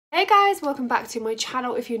Hey guys, welcome back to my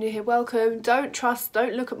channel. If you're new here, welcome. Don't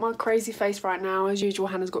look at my crazy face right now. As usual,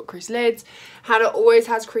 Hannah's got creased lids. Hannah always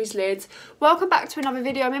has creased lids. Welcome back to another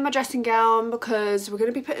video. I'm in my dressing gown because we're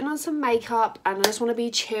going to be putting on some makeup and I just want to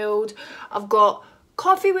be chilled. I've got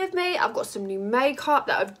coffee with me. I've got some new makeup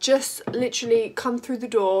that I've just literally come through the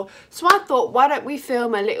door. So I thought, why don't we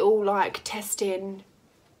film a little like testing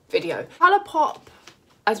video. Colourpop,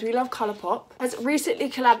 as we love Colourpop, has recently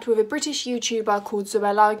collabed with a British YouTuber called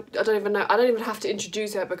Zoella. I don't even have to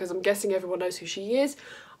introduce her because I'm guessing everyone knows who she is.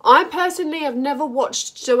 I personally have never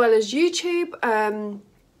watched Zoella's YouTube,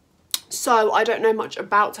 so I don't know much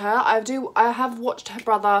about her. I have watched her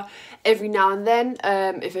brother every now and then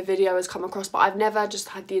if a video has come across, but I've never just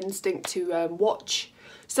had the instinct to watch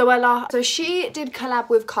Zoella. So she did collab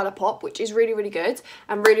with Colourpop, which is really good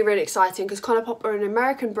and really exciting because Colourpop are an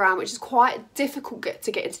American brand which is quite difficult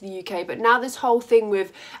to get into the UK, but now this whole thing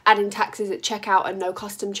with adding taxes at checkout and no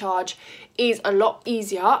custom charge is a lot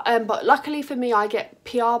easier. But luckily for me, I get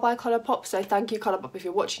PR by Colourpop, so thank you Colourpop. If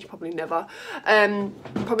you're watching, you're probably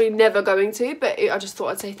never going to, but I just thought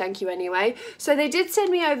I'd say thank you anyway. So they did send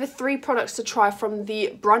me over 3 products to try from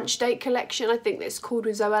the Brunch Date collection, I think that's called,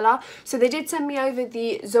 with Zoella. So they did send me over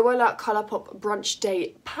the Zoella Colourpop Brunch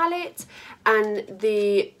Date palette and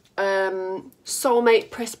the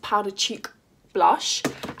Soulmate Pressed Powder Cheek blush,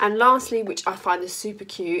 and lastly, which I find is super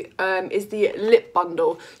cute, is the lip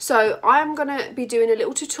bundle. So I'm gonna be doing a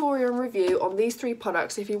little tutorial and review on these 3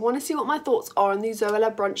 products. If you want to see what my thoughts are on the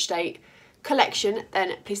Zoella Brunch Date collection,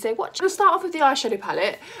 then please stay watch. I'm gonna start off with the eyeshadow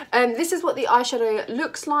palette. This is what the eyeshadow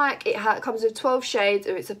looks like. It comes with 12 shades.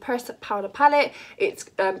 It's a pressed powder palette. It's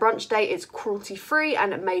Brunch Date. It's cruelty free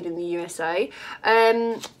and made in the USA.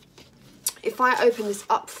 If I open this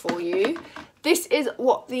up for you, this is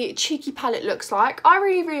what the cheeky palette looks like. I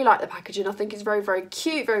really like the packaging. I think it's very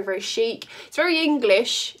cute, very chic. It's very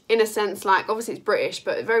English in a sense, like obviously it's British,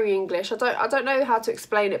 but very English. I don't know how to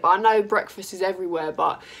explain it, but I know breakfast is everywhere,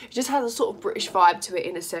 but it just has a sort of British vibe to it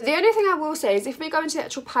in a sense. The only thing I will say is if we go into the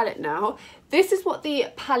actual palette now, this is what the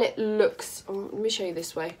palette looks. Oh, let me show you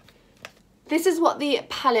this way. This is what the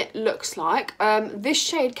palette looks like. This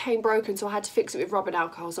shade came broken, so I had to fix it with rubbing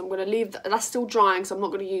alcohol. So I'm going to leave that. That's still drying, so I'm not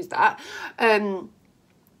going to use that. I'm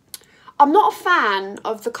not a fan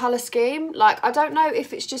of the colour scheme. Like, I don't know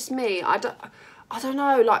if it's just me. I don't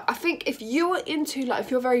know, like, I think if you're into, like,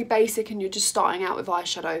 if you're very basic and you're just starting out with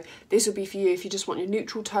eyeshadow, this will be for you if you just want your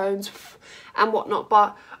neutral tones and whatnot.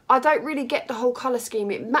 But I don't really get the whole colour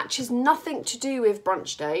scheme. It matches nothing to do with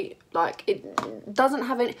Brunch Date. Like, it doesn't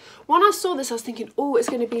have any. When I saw this, I was thinking, oh, it's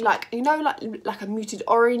going to be like, you know, like a muted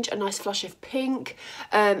orange, a nice flush of pink,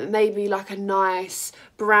 maybe like a nice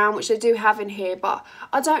brown, which they do have in here, but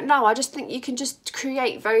I don't know. I just think you can just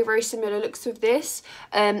create very similar looks with this.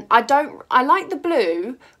 I like the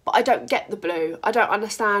blue, but I don't get the blue. I don't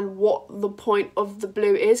understand what the point of the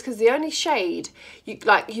blue is, because the only shade you've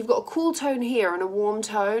got a cool tone here and a warm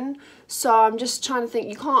tone. So I'm just trying to think,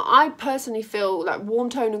 you can't, I personally feel like warm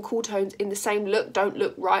tone and cool tones in the same look don't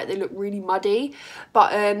look right. They look really muddy,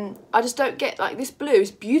 but I just don't get, like, this blue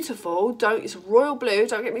is beautiful. It's royal blue,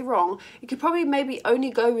 don't get me wrong. You could probably maybe only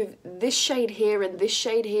go with this shade here and this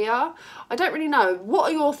shade here. I don't really know.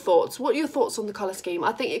 What are your thoughts? What are your thoughts on the colour scheme?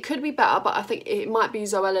 I think it could be better, but I think it might be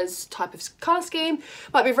Zoella's type of colour scheme.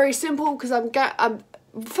 Might be very simple because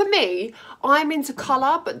for me, I'm into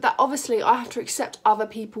colour, but that obviously I have to accept other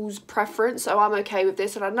people's preference, so I'm okay with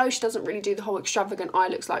this. And I know she doesn't really do the whole extravagant eye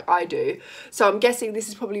looks like I do, so I'm guessing this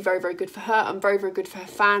is probably very good for her and very good for her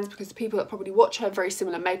fans, because the people that probably watch her have very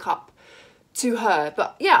similar makeup to her.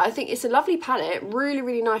 But yeah, I think it's a lovely palette,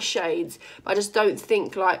 really nice shades, but I just don't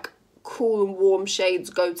think like cool and warm shades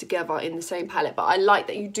go together in the same palette. But I like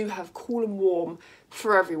that you do have cool and warm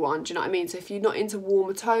for everyone, do you know what I mean? So if you're not into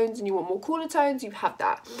warmer tones and you want more cooler tones, you have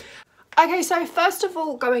that. Okay, so first of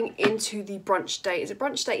all, going into the Brunch Date. Is it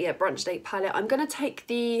Brunch Date? Yeah, Brunch Date palette. I'm going to take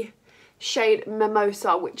the shade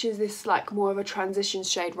Mimosa, which is this like more of a transition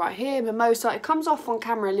shade right here. Mimosa, it comes off on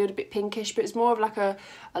camera a little bit pinkish, but it's more of like a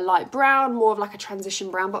light brown, more of like a transition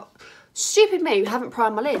brown. But stupid me, haven't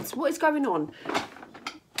primed my lids. What is going on?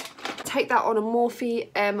 Take that on a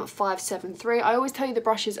Morphe M573. I always tell you the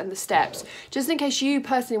brushes and the steps, just in case you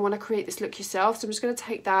personally want to create this look yourself. So I'm just going to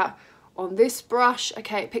take that on this brush.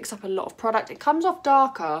 Okay, it picks up a lot of product. It comes off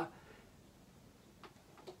darker.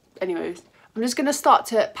 Anyways, I'm just going to start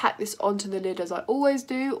to pack this onto the lid as I always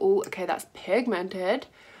do. Oh, okay, that's pigmented.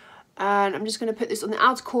 And I'm just going to put this on the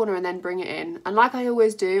outer corner and then bring it in. And like I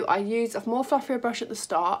always do, I use a more fluffier brush at the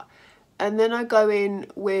start, and then I go in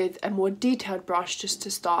with a more detailed brush just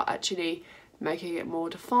to start actually making it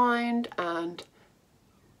more defined and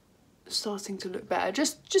starting to look better.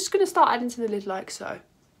 Just going to start adding to the lid like so.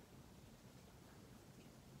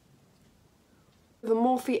 The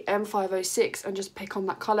Morphe M506 and just pick on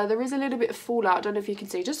that colour. There is a little bit of fallout, I don't know if you can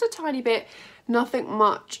see, just a tiny bit, nothing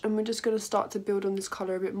much, and we're just going to start to build on this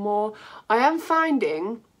colour a bit more. I am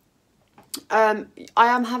finding I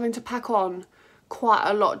am having to pack on quite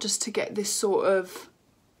a lot just to get this sort of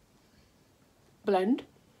blend,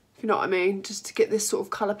 if you know what I mean, just to get this sort of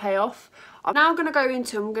colour payoff. I'm going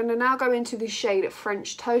to now go into the shade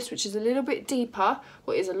French Toast, which is a little bit deeper,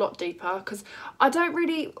 well, it is a lot deeper, because I don't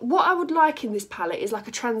really, what I would like in this palette is like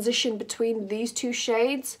a transition between these two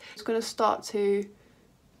shades. I'm just going to start to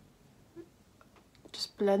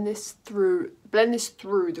just blend this through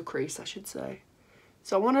the crease, I should say.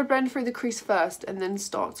 So I want to blend through the crease first and then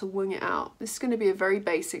start to wing it out. This is going to be a very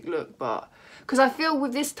basic look, but because I feel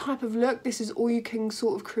with this type of look, this is all you can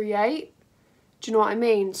sort of create. Do you know what I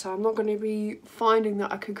mean? So I'm not going to be finding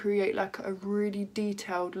that I can create like a really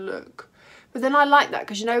detailed look. But then I like that,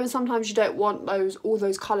 because you know when sometimes you don't want all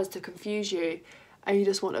those colours to confuse you and you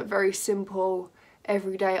just want a very simple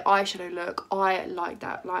everyday eyeshadow look. I like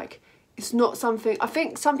that. Like, it's not something, I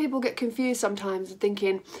think some people get confused sometimes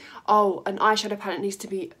thinking, oh, an eyeshadow palette needs to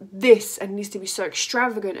be this and needs to be so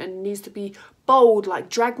extravagant and needs to be bold like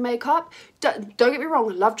drag makeup. Don't get me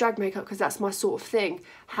wrong, I love drag makeup because that's my sort of thing.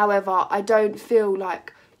 However, I don't feel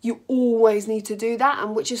like you always need to do that,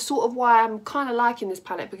 and which is sort of why I'm kind of liking this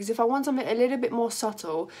palette, because if I want something a little bit more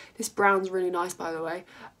subtle, this brown's really nice by the way,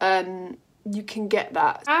 you can get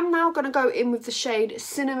that. I'm now going to go in with the shade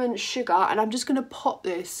Cinnamon Sugar, and I'm just going to pop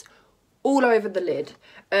this all over the lid.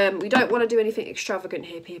 We don't want to do anything extravagant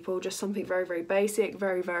here, people, just something very, very basic,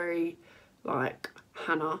 very, very like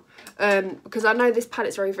Hannah, because I know this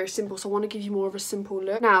palette's very, very simple, so I want to give you more of a simple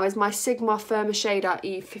look. Now is my Sigma Firmer Shader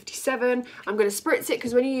E57. I'm going to spritz it,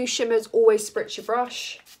 because when you use shimmers, always spritz your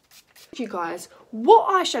brush. You guys, what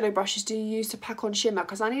eyeshadow brushes do you use to pack on shimmer?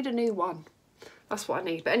 Because I need a new one. That's what I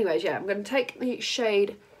need. But anyways, yeah, I'm going to take the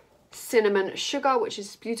shade Cinnamon Sugar, which is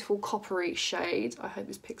this beautiful coppery shade. I hope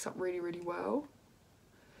this picks up really, really well,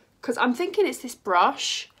 because I'm thinking it's this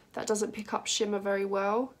brush that doesn't pick up shimmer very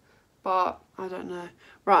well, but I don't know.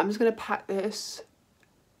 Right, I'm just going to pack this.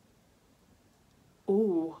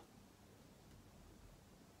 Ooh,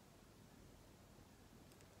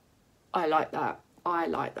 I like that. I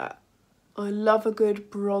like that. I love a good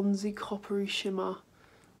bronzy coppery shimmer.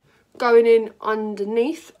 Going in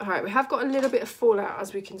underneath. Alright, we have got a little bit of fallout,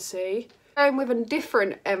 as we can see. Going with a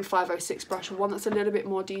different M506 brush, one that's a little bit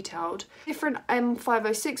more detailed. Different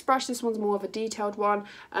M506 brush, this one's more of a detailed one.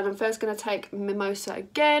 And I'm first going to take Mimosa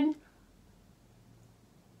again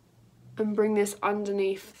and bring this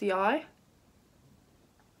underneath the eye.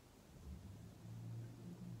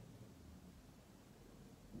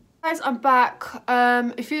 Guys, I'm back.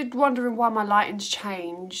 If you're wondering why my lighting's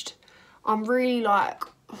changed, I'm really like,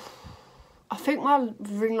 I think my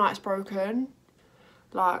ring light's broken.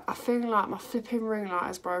 Like, I feel like my flipping ring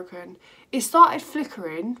light is broken. It started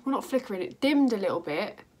flickering, well not flickering, it dimmed a little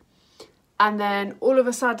bit. And then all of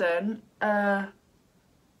a sudden,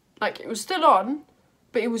 like it was still on,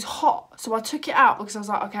 but it was hot. So I took it out because I was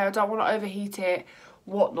like, okay, I don't want to overheat it,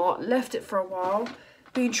 whatnot. Left it for a while.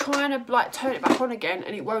 Been trying to like turn it back on again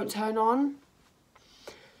and it won't turn on.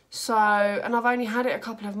 So, and I've only had it a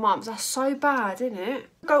couple of months. That's so bad, isn't it?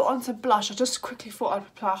 Go on to blush. I just quickly thought I'd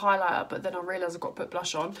apply a highlighter, but then I realised I've got to put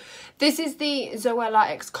blush on. This is the Zoella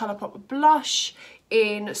X Colourpop blush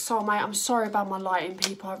in Soulmate. I'm sorry about my lighting,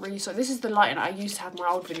 people. I really sorry. This is the lighting I used to have in my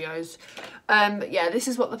old videos. But yeah, this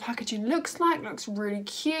is what the packaging looks like. Looks really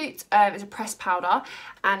cute. It's a pressed powder,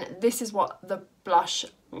 and this is what the blush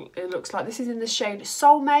it looks like. This is in the shade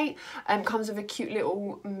Soulmate, and comes with a cute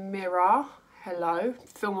little mirror. Hello,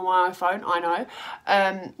 film on my iPhone, I know.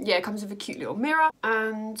 Yeah, it comes with a cute little mirror,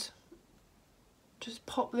 and just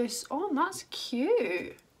pop this on. That's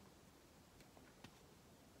cute.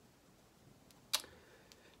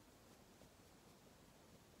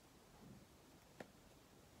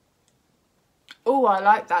 Oh, I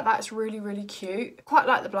like that. That's really, really cute. Quite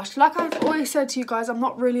like the blush. Like I've always said to you guys, I'm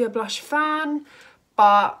not really a blush fan,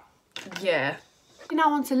 but yeah.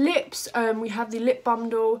 Now onto lips. We have the lip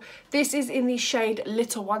bundle. This is in the shade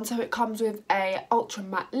Little One, so it comes with a ultra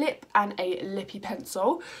matte lip and a lippy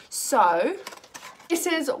pencil. So this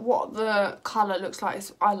is what the colour looks like.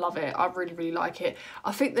 I love it. I really, really like it.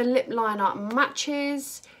 I think the lip liner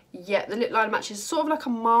matches. Yeah, the lip liner matches sort of like a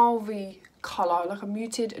mauve colour, like a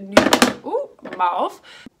muted nude. Ooh, mauve.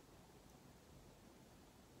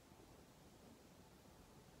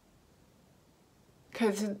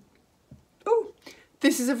 Okay,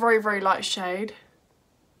 this is a very, very light shade.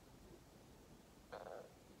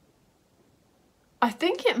 I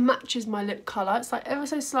think it matches my lip colour. It's like ever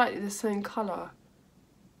so slightly the same colour.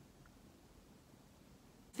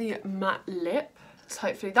 The matte lip. So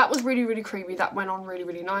hopefully that was really, really creamy. That went on really,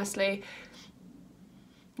 really nicely.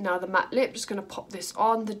 Now the matte lip, just going to pop this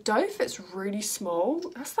on. The doe fits really small.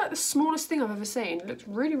 That's like the smallest thing I've ever seen. It looks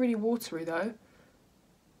really, really watery though.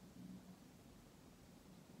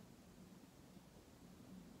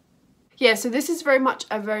 Yeah, so this is very much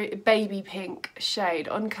a very baby pink shade.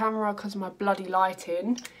 On camera, because of my bloody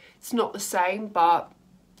lighting, it's not the same, but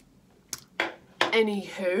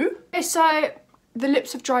anywho. Okay, so the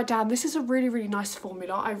lips have dried down. This is a really, really nice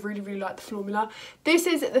formula. I really, really like the formula. This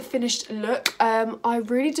is the finished look. I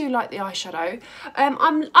really do like the eyeshadow.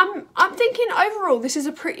 I'm thinking overall this is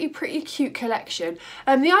a pretty cute collection.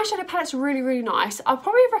 The eyeshadow palette's really, really nice. I'd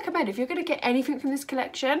probably recommend, if you're going to get anything from this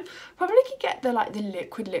collection, probably could get the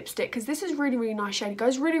liquid lipstick, because this is really, really nice shade. It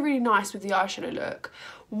goes really, really nice with the eyeshadow look.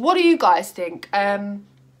 What do you guys think?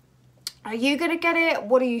 Are you gonna get it?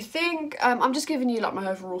 What do you think? I'm just giving you like my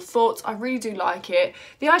overall thoughts. I really do like it.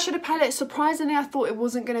 The eyeshadow palette, surprisingly, I thought it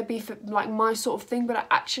wasn't gonna be for like my sort of thing, but I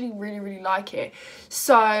actually really, really like it.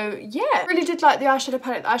 So yeah, really did like the eyeshadow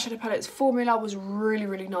palette. The eyeshadow palette's formula was really,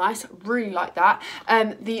 really nice. Really like that.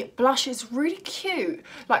 The blush is really cute.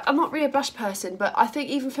 Like, I'm not really a blush person, but I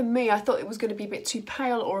think even for me, I thought it was gonna be a bit too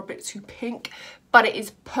pale or a bit too pink, but it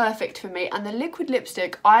is perfect for me. And the liquid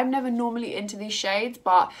lipstick, I'm never normally into these shades,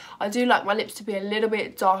 but I do like my lips to be a little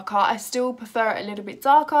bit darker. I still prefer it a little bit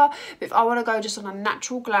darker, but if I want to go just on a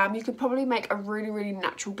natural glam, you could probably make a really, really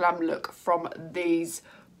natural glam look from these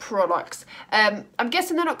products. I'm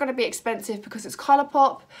guessing they're not going to be expensive because it's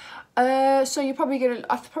Colourpop. So you're probably gonna,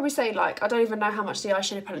 I'd probably say, like, I don't even know how much the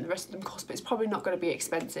eyeshadow palette and the rest of them cost, but it's probably not going to be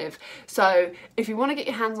expensive. So if you want to get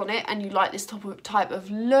your hands on it and you like this type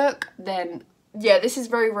of look, then yeah, this is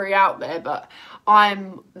very, very out there, but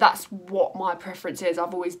that's what my preference is.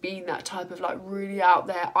 I've always been that type of like really out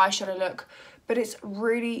there eyeshadow look, but it's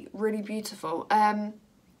really, really beautiful. I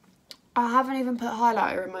haven't even put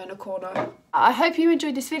highlighter in my inner corner. I hope you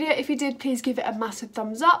enjoyed this video. If you did, please give it a massive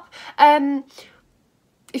thumbs up.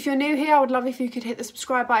 If you're new here, I would love if you could hit the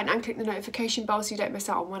subscribe button and click the notification bell so you don't miss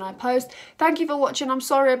out on when I post. Thank you for watching. I'm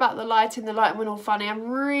sorry about the lighting. The lighting went all funny. I'm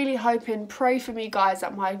really hoping, pray for me guys,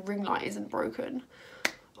 that my ring light isn't broken.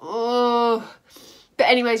 Oh. But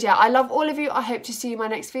anyways, yeah, I love all of you. I hope to see you in my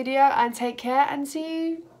next video, and take care and see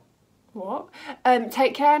you... What?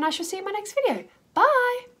 Take care, and I shall see you in my next video. Bye!